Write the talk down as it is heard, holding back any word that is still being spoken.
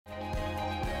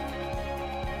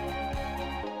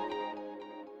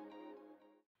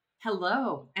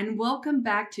Hello, and welcome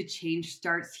back to Change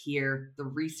Starts Here, the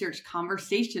Research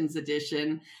Conversations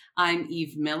edition. I'm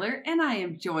Eve Miller, and I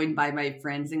am joined by my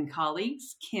friends and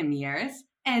colleagues, Kim Yaris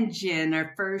and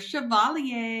Jennifer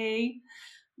Chevalier.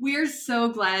 We're so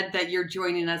glad that you're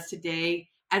joining us today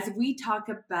as we talk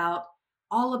about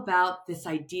all about this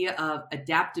idea of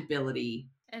adaptability.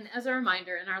 And as a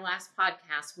reminder, in our last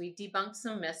podcast, we debunked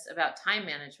some myths about time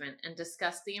management and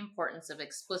discussed the importance of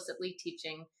explicitly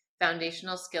teaching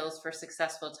foundational skills for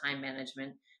successful time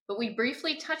management. But we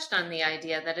briefly touched on the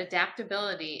idea that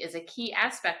adaptability is a key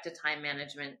aspect to time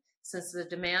management since the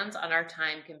demands on our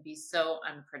time can be so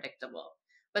unpredictable.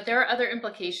 But there are other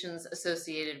implications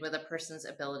associated with a person's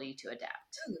ability to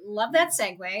adapt. Love that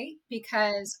segue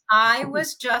because I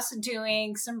was just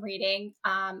doing some reading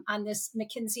on this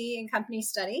McKinsey and Company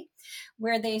study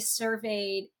where they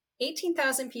surveyed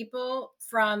 18,000 people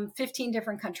from 15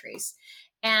 different countries.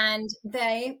 And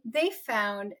they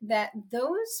found that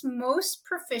those most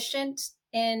proficient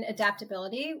in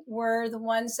adaptability were the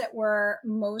ones that were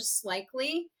most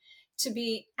likely to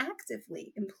be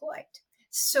actively employed.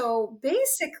 So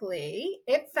basically,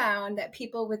 it found that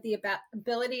people with the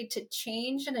ability to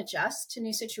change and adjust to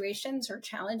new situations or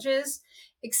challenges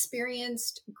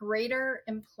experienced greater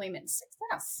employment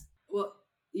success. Well,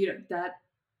 that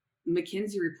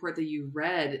McKinsey report that you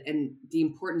read and the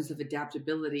importance of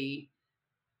adaptability,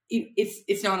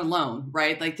 it's not alone,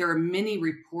 right? Like there are many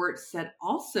reports that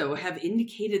also have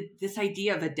indicated this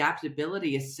idea of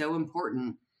adaptability is so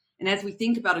important. And as we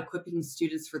think about equipping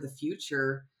students for the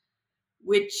future,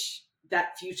 which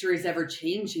that future is ever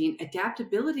changing,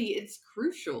 adaptability is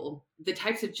crucial. The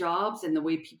types of jobs and the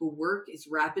way people work is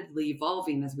rapidly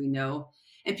evolving, as we know.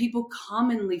 And people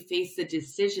commonly face the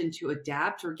decision to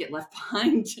adapt or get left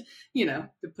behind, to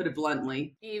put it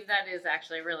bluntly. Eve, that is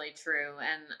actually really true.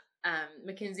 And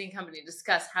McKinsey and Company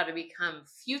discuss how to become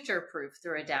future-proof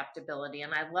through adaptability.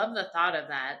 And I love the thought of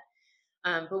that.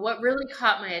 But what really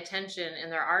caught my attention in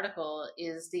their article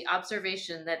is the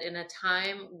observation that in a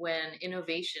time when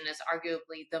innovation is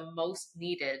arguably the most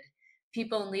needed,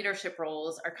 people in leadership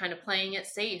roles are kind of playing it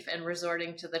safe and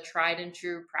resorting to the tried and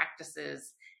true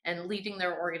practices and leading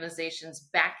their organizations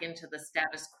back into the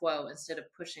status quo instead of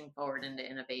pushing forward into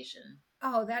innovation.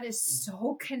 Oh, that is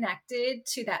so connected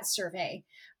to that survey.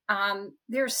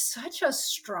 There's such a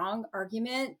strong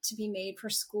argument to be made for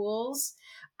schools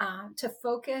to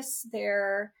focus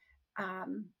their, all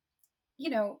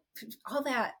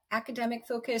that academic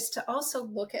focus to also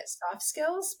look at soft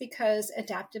skills because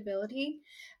adaptability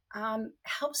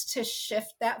helps to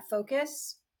shift that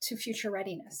focus to future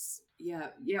readiness. Yeah.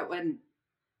 When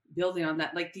building on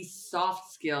that, like these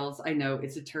soft skills, I know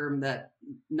it's a term that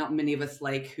not many of us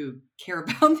like who care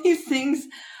about these things.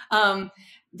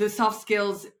 The soft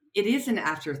skills, it is an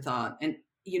afterthought. And,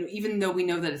 even though we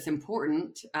know that it's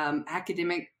important,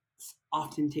 academics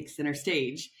often take center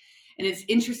stage. And it's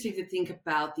interesting to think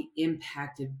about the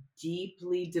impact of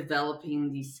deeply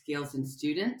developing these skills in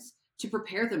students to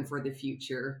prepare them for the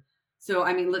future. So,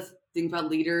 let's think about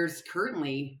leaders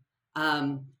currently.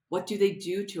 What do they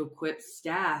do to equip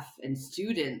staff and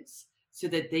students so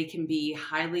that they can be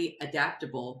highly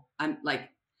adaptable?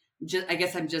 I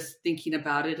guess I'm just thinking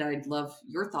about it. I'd love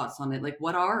your thoughts on it. Like,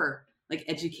 what are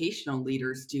educational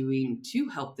leaders doing to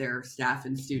help their staff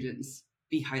and students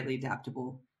be highly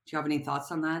adaptable? Do you have any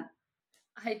thoughts on that?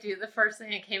 I do. The first thing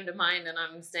that came to mind, and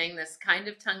I'm saying this kind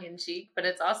of tongue in cheek, but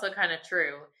it's also kind of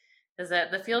true, is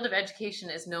that the field of education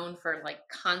is known for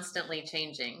constantly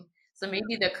changing. So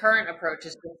maybe the current approach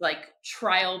is just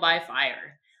trial by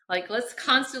fire. Let's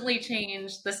constantly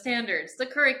change the standards, the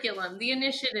curriculum, the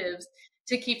initiatives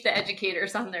to keep the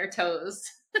educators on their toes.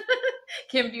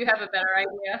 Kim, do you have a better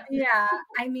idea? Yeah,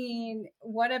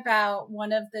 what about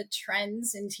one of the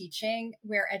trends in teaching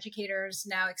where educators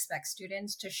now expect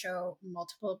students to show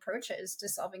multiple approaches to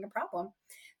solving a problem?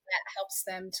 That helps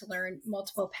them to learn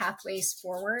multiple pathways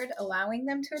forward, allowing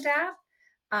them to adapt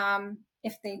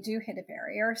if they do hit a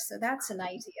barrier. So that's an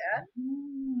idea.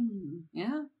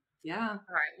 Yeah. All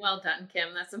right, well done,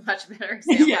 Kim. That's a much better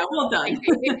example. Yeah, well done.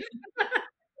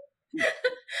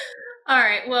 All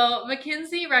right. Well,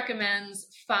 McKinsey recommends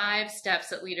 5 steps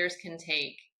that leaders can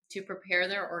take to prepare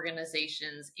their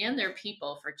organizations and their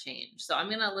people for change. So I'm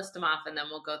going to list them off and then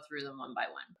we'll go through them one by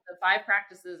one. The 5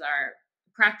 practices are: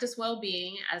 practice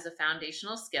well-being as a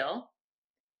foundational skill,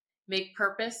 make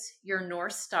purpose your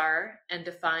North Star and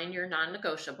define your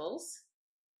non-negotiables,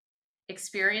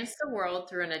 experience the world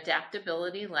through an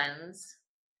adaptability lens,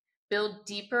 build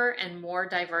deeper and more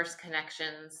diverse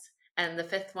connections, and the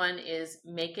 5th one is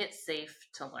make it safe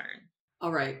to learn.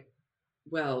 All right.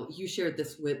 Well, you shared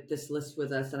this list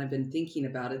with us, and I've been thinking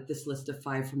about it. This list of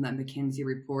 5 from that McKinsey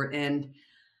report, and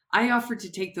I offered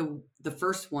to take the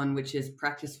first one, which is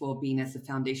practice well-being as a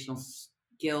foundational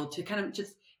skill, to kind of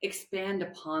just expand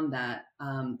upon that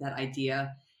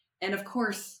idea. And of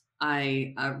course,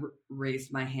 I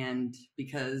raised my hand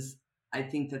because I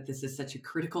think that this is such a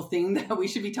critical thing that we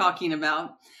should be talking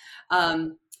about.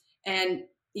 Um, and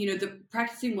the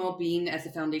practicing well-being as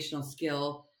a foundational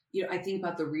skill. I think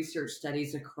about the research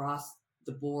studies across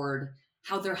the board,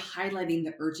 how they're highlighting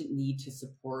the urgent need to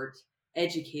support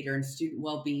educator and student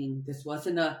well-being. This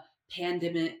wasn't a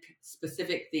pandemic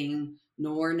specific thing,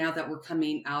 nor now that we're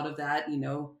coming out of that,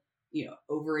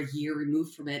 over a year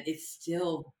removed from it, it's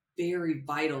still very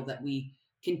vital that we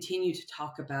continue to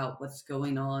talk about what's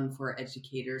going on for our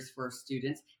educators, for our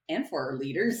students, and for our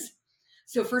leaders.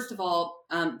 So first of all,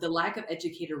 the lack of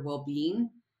educator well-being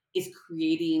is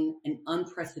creating an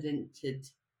unprecedented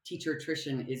teacher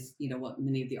attrition is, what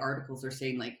many of the articles are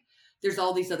saying, like there's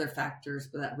all these other factors,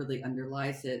 but that really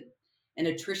underlies it. And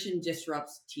attrition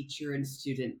disrupts teacher and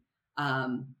student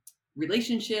um,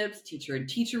 relationships, teacher and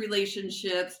teacher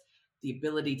relationships, the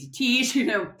ability to teach.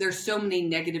 There's so many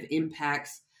negative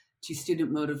impacts to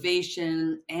student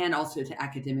motivation and also to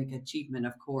academic achievement,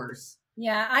 of course.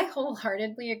 Yeah, I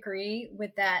wholeheartedly agree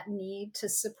with that need to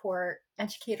support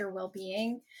educator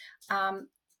well-being.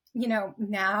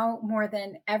 Now more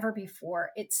than ever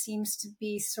before, it seems to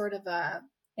be sort of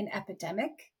an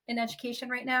epidemic in education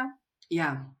right now.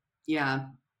 Yeah, yeah,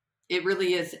 it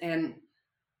really is. And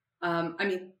I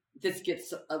mean, this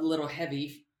gets a little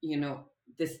heavy,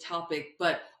 this topic,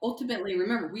 but ultimately,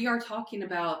 remember, we are talking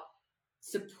about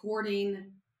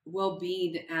supporting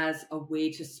well-being as a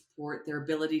way to support their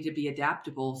ability to be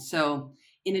adaptable. So,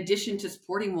 in addition to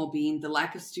supporting well-being, the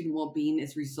lack of student well-being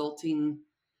is resulting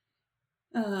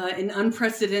in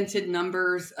unprecedented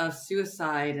numbers of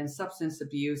suicide and substance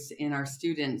abuse in our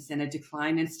students, and a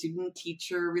decline in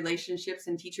student-teacher relationships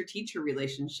and teacher-teacher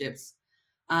relationships.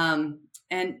 And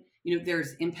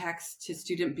there's impacts to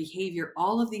student behavior.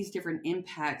 All of these different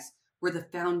impacts, where the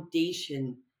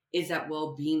foundation is that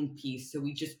well-being piece. So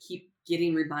we just keep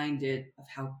getting reminded of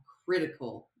how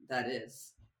critical that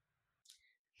is.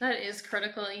 That is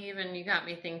critical. Even you got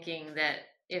me thinking that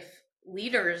if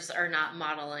leaders are not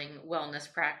modeling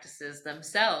wellness practices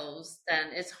themselves, then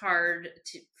it's hard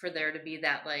for there to be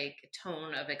that like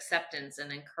tone of acceptance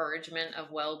and encouragement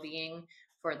of well-being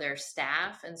for their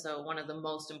staff. And so one of the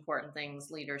most important things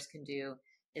leaders can do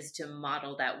is to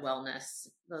model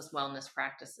those wellness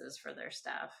practices for their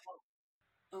staff.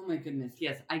 Oh my goodness.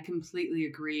 Yes, I completely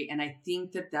agree. And I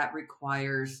think that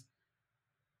requires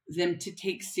them to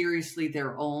take seriously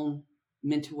their own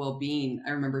mental well-being.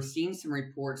 I remember seeing some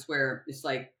reports where it's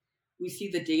like we see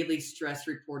the daily stress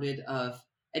reported of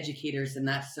educators, and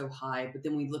that's so high, but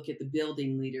then we look at the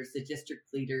building leaders, the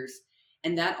district leaders,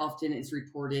 and that often is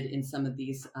reported in some of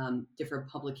these different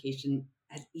publications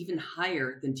as even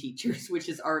higher than teachers, which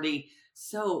is already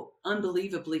so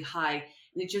unbelievably high.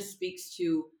 And it just speaks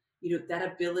to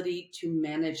that ability to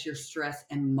manage your stress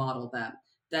and model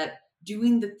that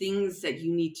doing the things that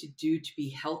you need to do to be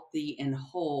healthy and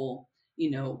whole,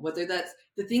 whether that's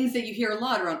the things that you hear a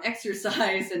lot around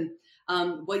exercise and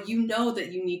what that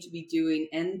you need to be doing,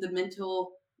 and the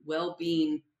mental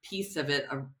well-being piece of it,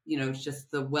 just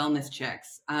the wellness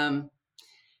checks.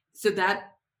 So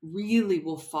that really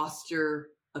will foster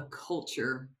a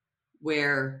culture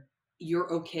where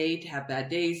you're okay to have bad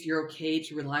days, you're okay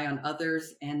to rely on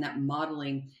others, and that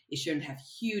modeling is shown to have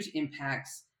huge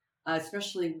impacts,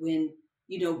 especially when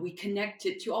we connect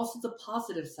it to also the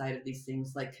positive side of these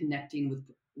things, like connecting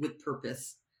with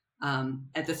purpose,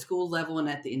 at the school level and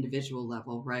at the individual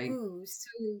level, right? Ooh, so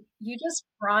you just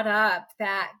brought up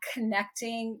that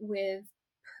connecting with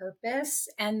purpose,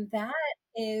 and that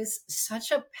is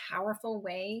such a powerful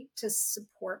way to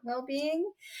support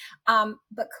well-being.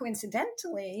 But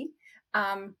coincidentally,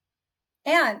 um,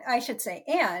 and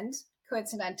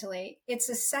coincidentally, it's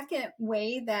a second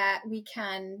way that we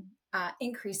can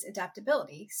increase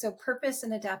adaptability. So purpose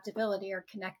and adaptability are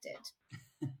connected.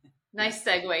 Nice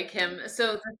segue, Kim.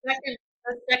 So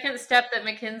the second step that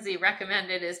McKinsey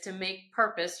recommended is to make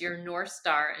purpose your North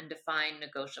Star and define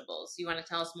negotiables. You want to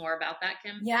tell us more about that,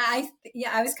 Kim?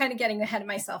 I was kind of getting ahead of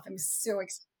myself. I'm so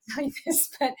excited to tell you this,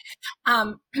 but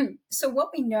so what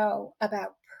we know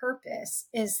about purpose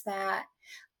is that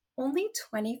only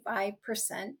 25%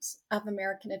 of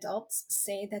American adults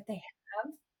say that they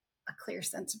have a clear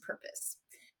sense of purpose.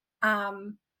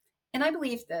 Um, and I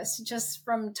believe this just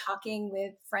from talking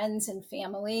with friends and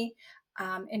family.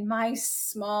 In my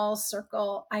small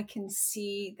circle, I can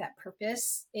see that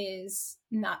purpose is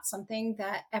not something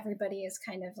that everybody is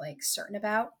kind of like certain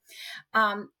about.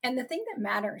 And the thing that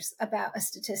matters about a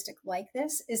statistic like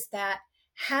this is that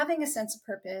having a sense of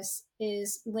purpose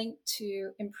is linked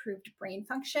to improved brain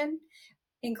function,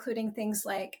 including things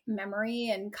like memory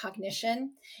and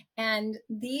cognition. And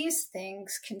these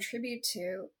things contribute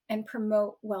to and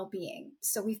promote well being.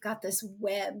 So we've got this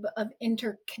web of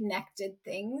interconnected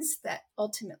things that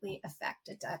ultimately affect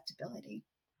adaptability.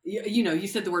 You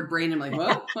said the word brain. I'm like,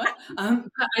 what?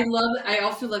 I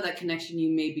also love that connection you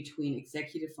made between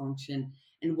executive function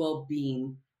and well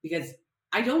being, because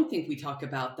I don't think we talk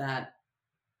about that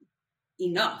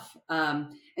enough.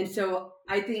 And so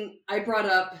I think I brought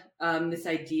up this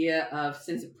idea of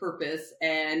sense of purpose.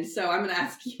 And so I'm going to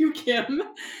ask you, Kim,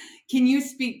 can you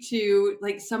speak to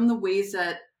like some of the ways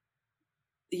that,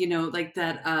 like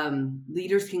that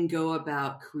leaders can go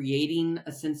about creating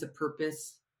a sense of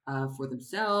purpose for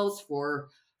themselves, for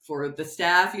the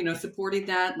staff, supporting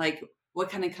that? Like what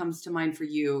kind of comes to mind for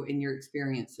you in your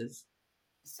experiences?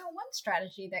 So, one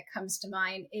strategy that comes to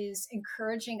mind is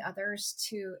encouraging others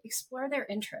to explore their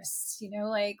interests.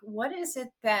 Like what is it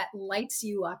that lights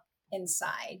you up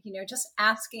inside? Just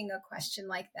asking a question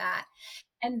like that.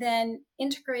 And then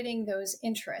integrating those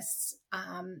interests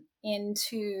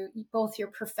into both your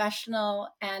professional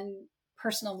and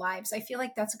personal lives. I feel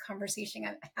like that's a conversation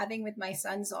I'm having with my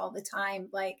sons all the time.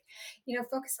 Like,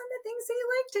 focus on the things that you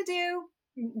like to do.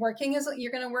 Working is,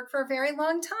 you're going to work for a very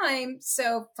long time.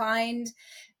 So find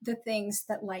the things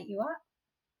that light you up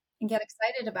and get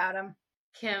excited about them.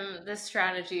 Kim, this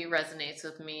strategy resonates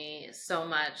with me so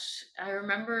much. I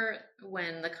remember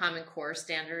when the Common Core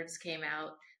standards came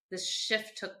out, this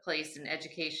shift took place in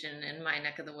education in my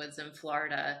neck of the woods in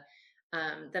Florida,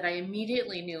 that I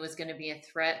immediately knew was going to be a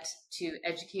threat to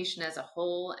education as a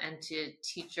whole and to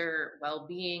teacher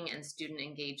well-being and student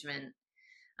engagement.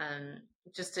 Um,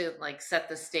 just to like set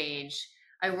the stage,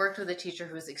 I worked with a teacher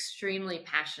who was extremely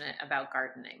passionate about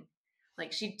gardening.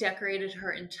 Like she decorated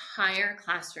her entire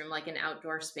classroom like an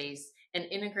outdoor space and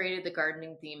integrated the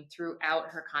gardening theme throughout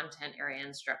her content area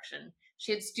instruction.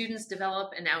 She had students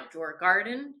develop an outdoor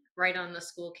garden right on the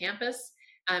school campus,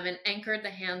 and anchored the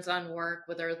hands-on work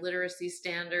with her literacy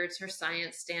standards, her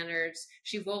science standards.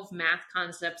 She wove math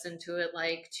concepts into it,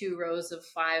 like 2 rows of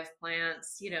 5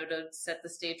 plants, to set the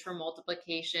stage for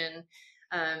multiplication.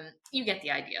 You get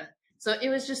the idea. So it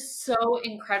was just so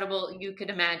incredible. You could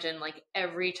imagine like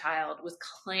every child was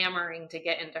clamoring to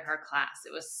get into her class.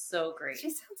 It was so great. She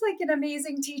sounds like an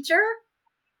amazing teacher.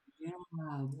 Yeah,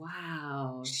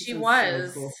 wow. She She sounds so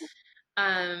was. cool.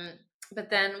 Um, but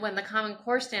then when the Common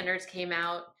Core standards came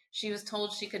out, she was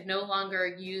told she could no longer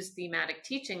use thematic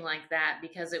teaching like that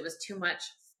because it was too much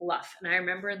fluff. And I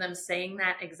remember them saying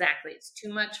that exactly. It's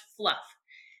too much fluff.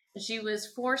 And she was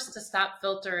forced to stop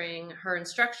filtering her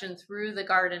instruction through the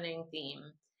gardening theme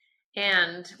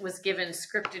and was given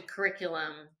scripted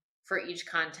curriculum for each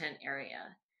content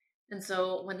area. And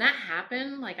so when that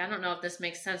happened, like I don't know if this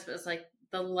makes sense, but it's like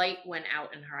the light went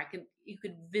out in her. You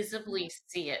could visibly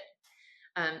see it.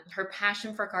 Her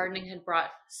passion for gardening had brought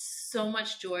so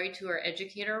much joy to her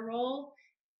educator role,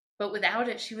 but without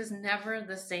it, she was never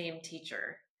the same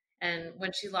teacher. And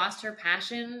when she lost her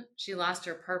passion, she lost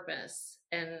her purpose.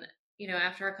 And,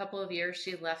 after a couple of years,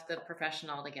 she left the profession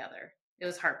altogether. It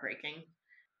was heartbreaking.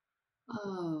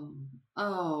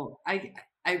 Oh, I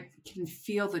can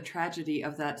feel the tragedy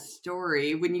of that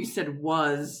story. When you said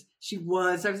she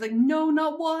was, I was like, no,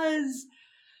 not was.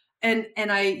 And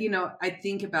I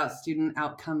think about student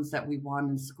outcomes that we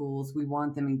want in schools. We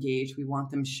want them engaged. We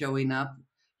want them showing up.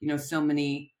 So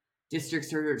many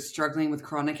districts are struggling with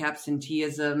chronic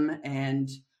absenteeism and,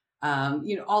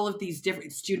 all of these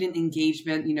different student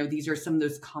engagement. These are some of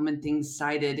those common things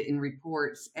cited in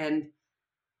reports. And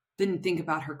then think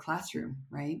about her classroom,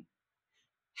 right?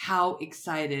 How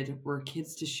excited were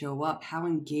kids to show up? How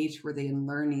engaged were they in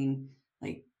learning?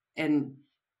 Like, and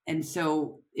and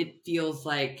so it feels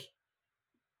like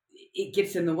it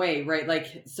gets in the way, right?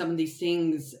 Like some of these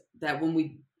things that when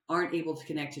we aren't able to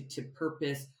connect it to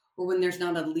purpose, or when there's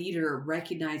not a leader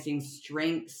recognizing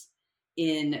strengths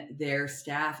in their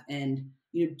staff and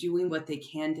doing what they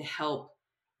can to help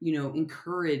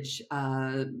encourage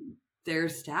their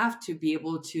staff to be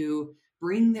able to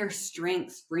bring their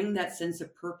strengths, bring that sense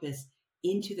of purpose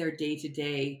into their day to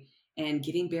day, and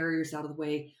getting barriers out of the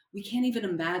way. We can't even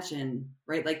imagine,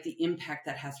 right? Like the impact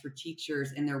that has for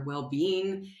teachers and their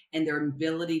well-being and their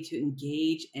ability to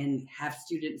engage and have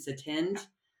students attend.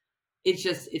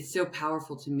 It's so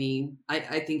powerful to me.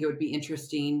 I think it would be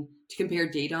interesting to compare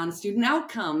data on student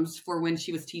outcomes for when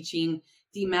she was teaching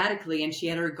thematically, and she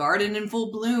had her garden in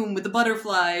full bloom with the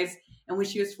butterflies. And when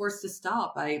she was forced to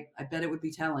stop, I bet it would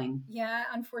be telling. Yeah,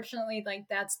 unfortunately, like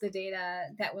that's the data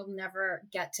that we'll never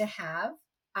get to have.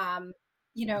 Um,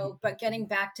 but getting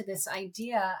back to this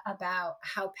idea about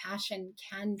how passion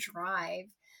can drive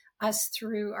us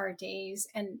through our days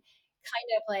and kind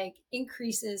of like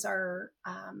increases our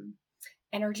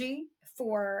energy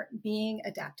for being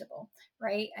adaptable,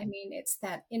 right? I mean, it's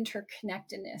that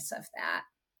interconnectedness of that.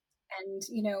 And,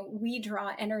 we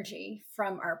draw energy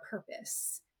from our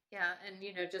purpose. Yeah, and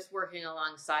just working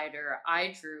alongside her,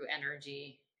 I drew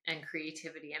energy and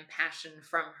creativity and passion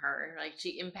from her. Like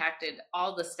she impacted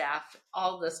all the staff,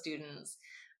 all the students,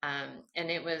 and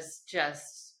it was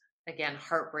just again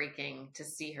heartbreaking to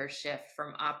see her shift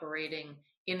from operating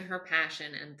in her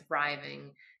passion and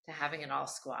thriving to having it all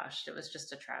squashed. It was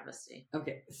just a travesty.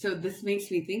 Okay, so this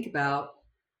makes me think about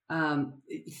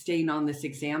staying on this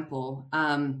example.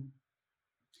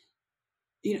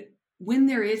 When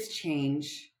there is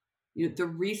change, the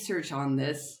research on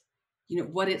this,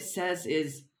 what it says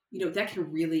is, that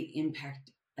can really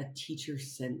impact a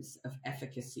teacher's sense of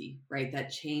efficacy, right?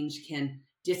 That change can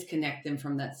disconnect them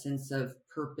from that sense of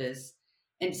purpose.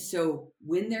 And so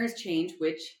when there's change,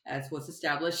 which, as was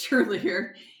established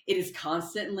earlier, it is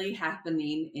constantly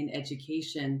happening in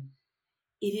education,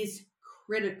 it is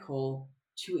critical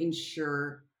to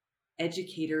ensure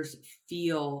educators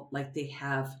feel like they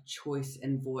have choice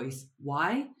and voice.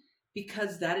 Why?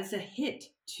 Because that is a hit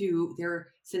to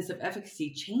their sense of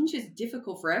efficacy. Change is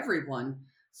difficult for everyone.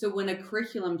 So when a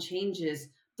curriculum changes,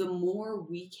 the more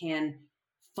we can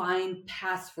find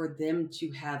paths for them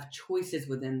to have choices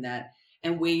within that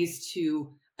and ways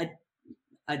to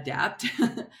adapt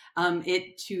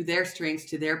it to their strengths,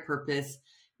 to their purpose.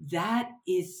 That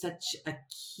is such a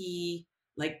key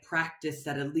practice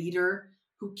that a leader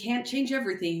who can't change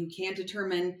everything, who can't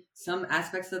determine some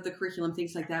aspects of the curriculum,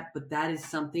 things like that, but that is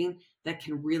something that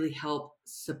can really help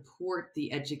support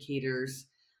the educators.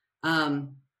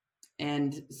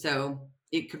 And so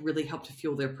it could really help to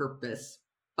fuel their purpose.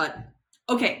 But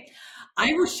okay,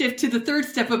 I will shift to the third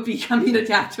step of becoming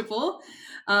adaptable.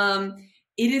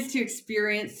 It is to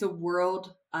experience the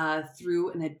world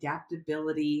through an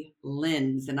adaptability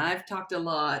lens. And I've talked a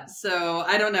lot, so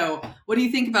I don't know. What do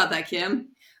you think about that, Kim?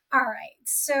 All right.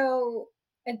 So,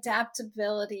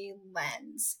 adaptability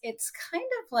lens. It's kind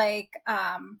of like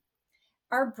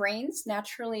our brains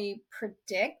naturally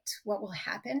predict what will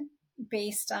happen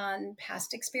based on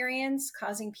past experience,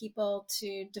 causing people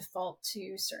to default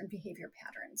to certain behavior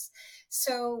patterns.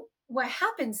 So, what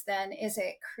happens then is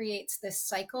it creates this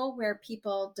cycle where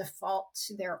people default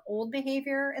to their old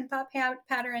behavior and thought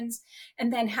patterns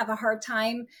and then have a hard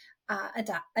time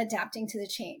adapting to the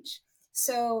change.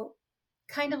 So,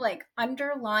 kind of like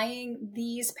underlying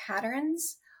these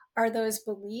patterns are those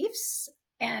beliefs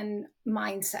and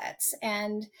mindsets.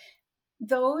 And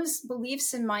those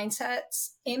beliefs and mindsets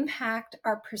impact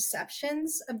our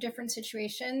perceptions of different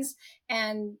situations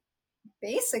and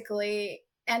basically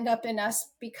end up in us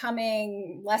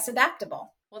becoming less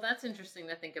adaptable. Well, that's interesting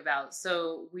to think about.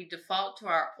 So we default to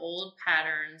our old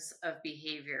patterns of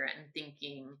behavior and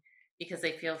thinking because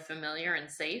they feel familiar and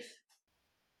safe.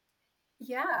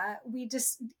 Yeah,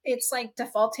 it's like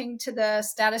defaulting to the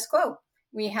status quo.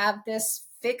 We have this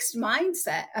fixed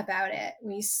mindset about it.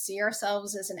 We see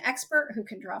ourselves as an expert who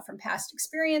can draw from past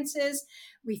experiences.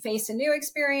 We face a new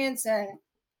experience and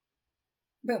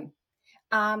boom.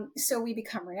 So we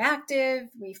become reactive,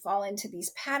 we fall into these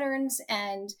patterns,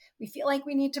 and we feel like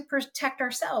we need to protect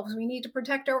ourselves. We need to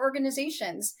protect our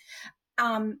organizations.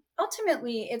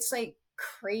 Ultimately, it's like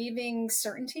craving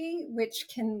certainty, which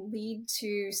can lead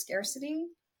to scarcity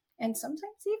and sometimes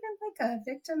even like a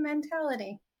victim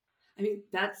mentality. I mean,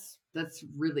 that's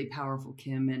really powerful,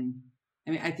 Kim. And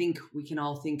I mean, I think we can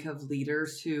all think of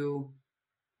leaders who,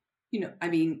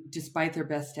 despite their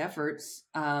best efforts,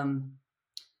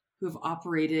 who have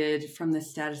operated from the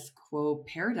status quo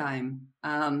paradigm.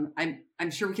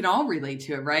 I'm sure we can all relate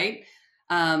to it, right?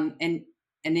 And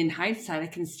in hindsight, I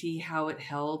can see how it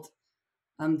held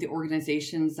the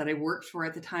organizations that I worked for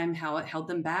at the time, how it held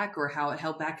them back, or how it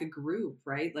held back a group,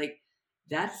 right? Like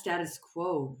that status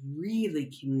quo really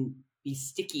can be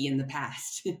sticky in the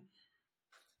past.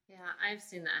 Yeah, I've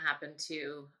seen that happen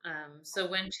too. So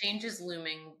when change is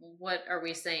looming, what are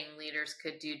we saying leaders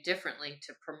could do differently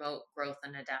to promote growth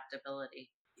and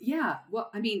adaptability? Yeah, well,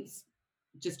 I mean,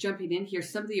 just jumping in here,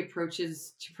 some of the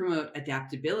approaches to promote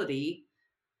adaptability,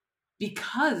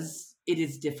 because it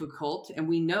is difficult, and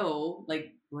we know,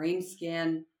 like brain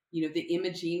scan, the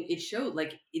imaging, it showed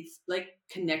like it's like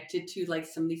connected to like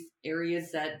some of these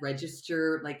areas that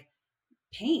register like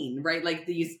pain, right? Like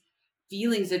these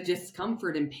feelings of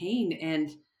discomfort and pain, and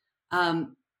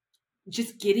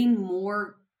just getting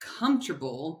more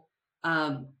comfortable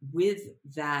with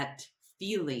that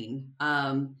feeling.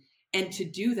 And to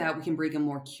do that, we can bring a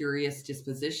more curious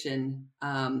disposition.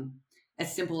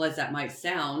 As simple as that might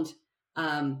sound,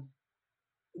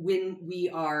 when we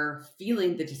are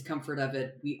feeling the discomfort of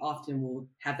it, we often will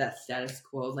have that status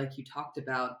quo, like you talked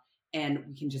about, and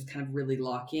we can just kind of really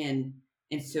lock in.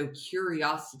 And so,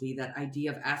 curiosity, that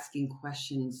idea of asking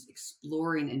questions,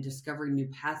 exploring and discovering new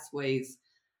pathways,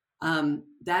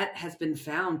 that has been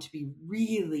found to be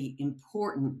really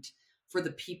important for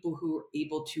the people who are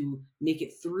able to make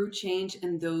it through change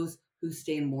and those who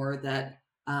stay in more of that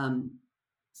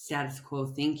status quo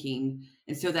thinking.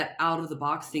 And so that out of the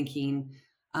box thinking,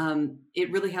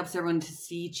 it really helps everyone to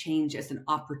see change as an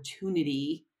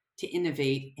opportunity to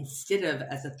innovate instead of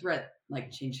as a threat,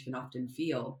 like change can often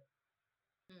feel.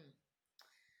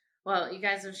 Well, you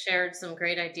guys have shared some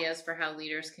great ideas for how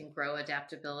leaders can grow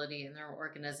adaptability in their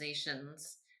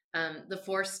organizations. The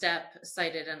fourth step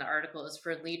cited in the article is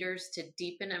for leaders to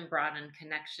deepen and broaden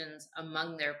connections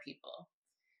among their people.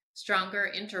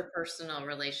 Stronger interpersonal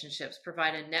relationships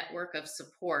provide a network of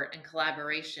support and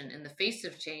collaboration in the face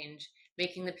of change,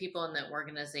 making the people in the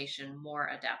organization more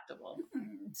adaptable.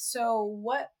 So,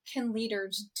 what can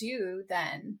leaders do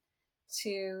then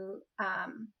to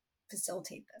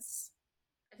facilitate this?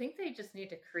 I think they just need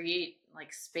to create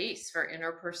like space for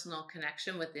interpersonal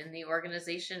connection within the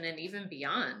organization and even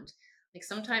beyond. Like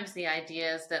sometimes the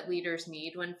ideas that leaders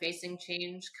need when facing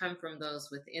change come from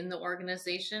those within the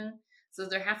organization. So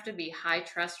there have to be high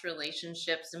trust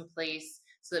relationships in place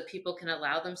so that people can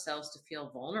allow themselves to feel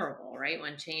vulnerable, right?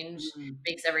 When change Mm.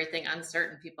 makes everything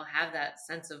uncertain, people have that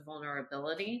sense of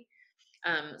vulnerability.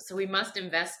 So we must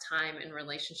invest time in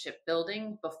relationship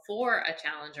building before a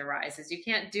challenge arises. You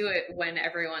can't do it when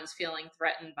everyone's feeling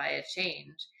threatened by a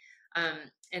change.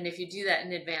 And if you do that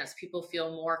in advance, people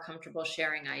feel more comfortable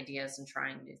sharing ideas and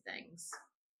trying new things.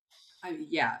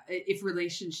 Yeah, if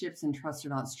relationships and trust are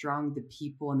not strong, the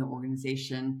people in the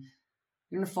organization,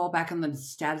 they're going to fall back on the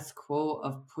status quo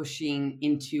of pushing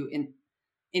into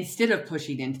instead of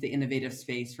pushing into the innovative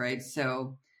space, right?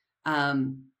 So,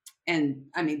 and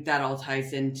I mean, that all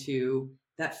ties into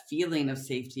that feeling of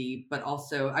safety, but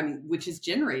also, I mean, which is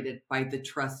generated by the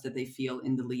trust that they feel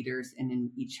in the leaders and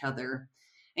in each other.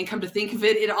 And come to think of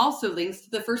it, it also links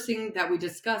to the first thing that we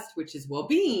discussed, which is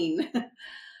well-being.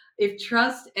 If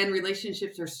trust and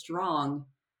relationships are strong,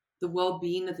 the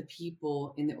well-being of the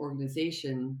people in the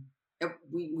organization,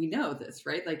 we know this,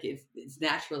 right? Like it's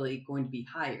naturally going to be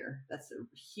higher. That's a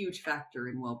huge factor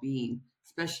in well-being,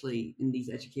 especially in these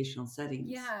educational settings.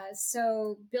 Yeah,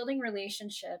 so building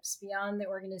relationships beyond the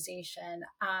organization,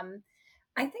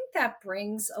 I think that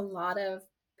brings a lot of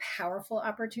powerful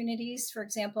opportunities. For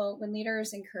example, when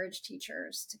leaders encourage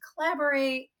teachers to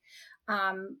collaborate,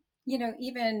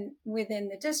 even within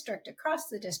the district, across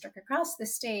the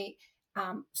state,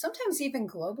 sometimes even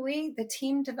globally, the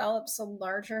team develops a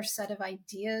larger set of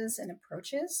ideas and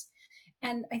approaches.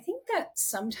 And I think that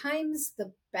sometimes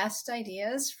the best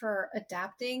ideas for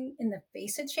adapting in the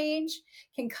face of change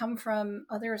can come from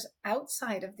others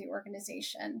outside of the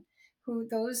organization,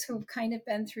 those who've kind of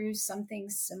been through something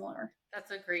similar.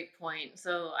 That's a great point.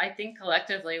 So I think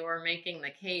collectively we're making the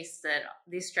case that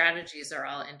these strategies are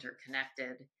all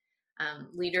interconnected.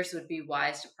 Leaders would be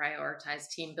wise to prioritize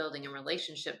team building and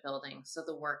relationship building so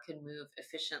the work can move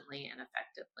efficiently and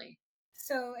effectively.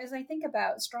 So, as I think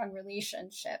about strong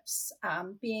relationships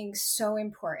being so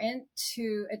important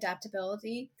to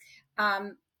adaptability,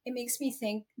 it makes me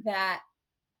think that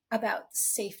about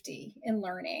safety in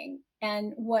learning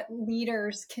and what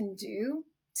leaders can do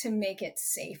to make it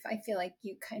safe. I feel like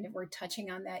you kind of were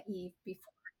touching on that, Eve,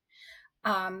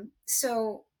 before.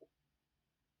 So,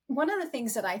 one of the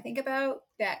things that I think about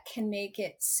that can make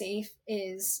it safe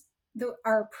is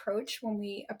our approach when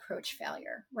we approach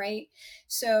failure, right?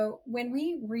 So when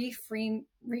we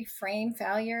reframe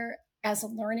failure as a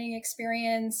learning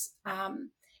experience,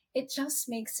 it just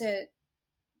makes it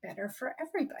better for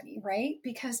everybody, right?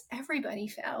 Because everybody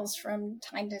fails from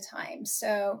time to time.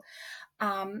 So,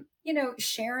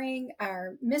 sharing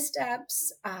our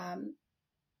missteps,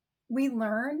 we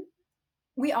learn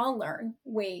we all learn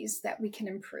ways that we can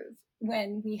improve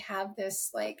when we have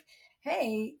this like,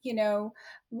 hey,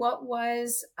 what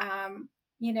was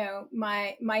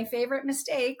my favorite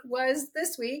mistake was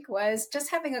this week was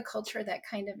just having a culture that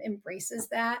kind of embraces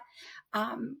that,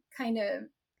 kind of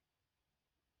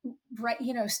right,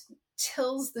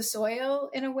 tills the soil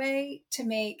in a way to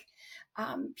make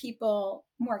people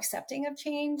more accepting of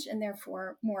change and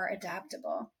therefore more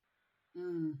adaptable.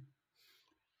 Mm.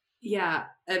 Yeah.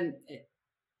 And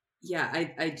yeah,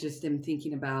 I just am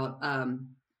thinking about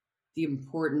the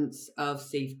importance of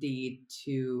safety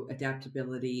to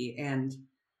adaptability and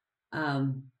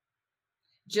um,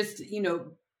 just,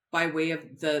 by way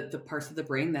of the parts of the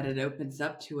brain that it opens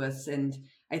up to us. And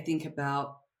I think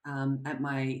about at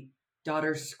my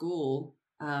daughter's school,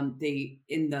 they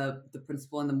in the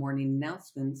principal in the morning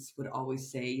announcements would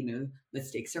always say,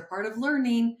 mistakes are part of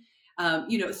learning.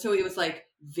 So it was like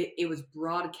it was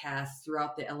broadcast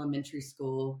throughout the elementary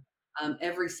school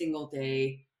every single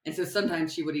day. And so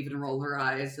sometimes she would even roll her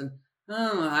eyes and,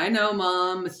 oh, I know,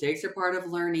 mom, mistakes are part of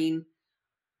learning.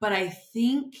 But I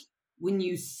think when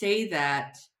you say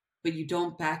that, but you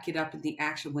don't back it up in the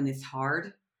action when it's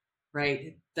hard,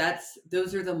 right?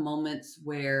 Those are the moments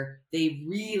where they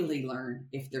really learn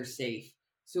if they're safe.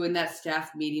 So in that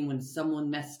staff meeting when someone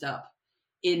messed up,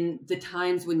 in the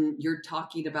times when you're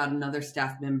talking about another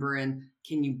staff member and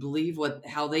can you believe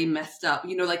how they messed up,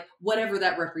 like whatever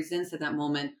that represents at that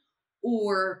moment,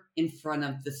 or in front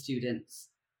of the students,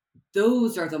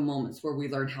 those are the moments where we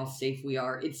learn how safe we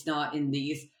are. It's not in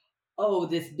these, oh,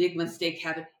 this big mistake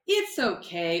happened, it's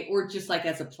okay, or just like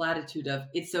as a platitude of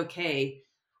it's okay.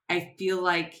 I feel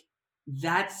like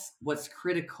that's what's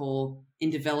critical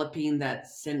in developing that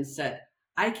sense that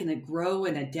I can grow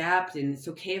and adapt, and it's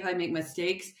okay if I make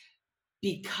mistakes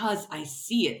because I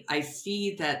see it. I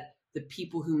see that the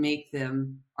people who make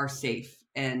them are safe,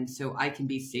 and so I can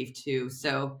be safe too.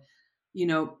 So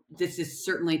this is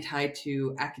certainly tied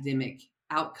to academic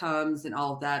outcomes and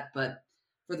all of that, but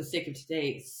for the sake of today,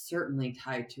 it's certainly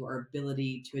tied to our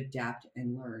ability to adapt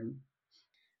and learn.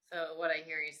 So, what I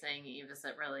hear you saying, Eve, is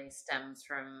it really stems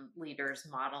from leaders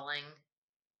modeling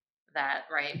that,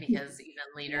 right? Because even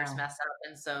leaders Yeah. mess up.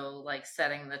 And so, like,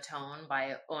 setting the tone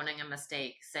by owning a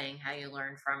mistake, saying how you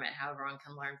learn from it, how everyone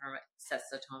can learn from it, sets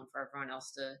the tone for everyone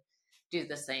else to do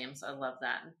the same. So, I love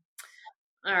that.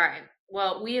 All right.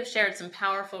 Well, we have shared some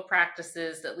powerful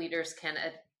practices that leaders can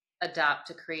adopt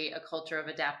to create a culture of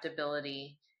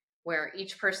adaptability where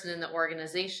each person in the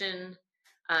organization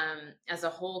as a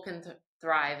whole can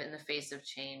thrive in the face of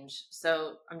change.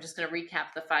 So I'm just going to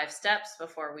recap the 5 steps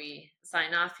before we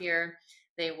sign off here.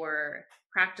 They were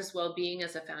practice well being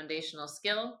as a foundational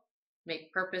skill,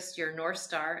 make purpose your North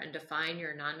Star and define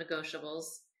your non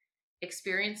negotiables,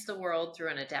 experience the world through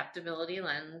an adaptability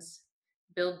lens,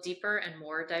 build deeper and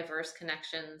more diverse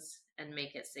connections, and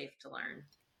make it safe to learn.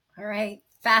 All right.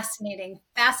 Fascinating.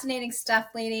 Fascinating stuff,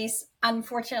 ladies.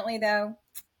 Unfortunately, though,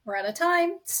 we're out of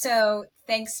time. So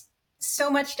thanks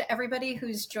so much to everybody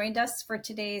who's joined us for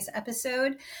today's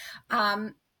episode.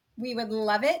 We would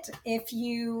love it if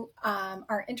you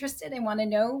are interested and want to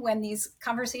know when these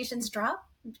conversations drop.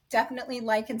 Definitely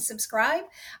like and subscribe,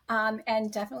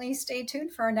 and definitely stay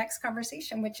tuned for our next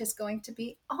conversation, which is going to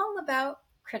be all about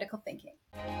critical thinking.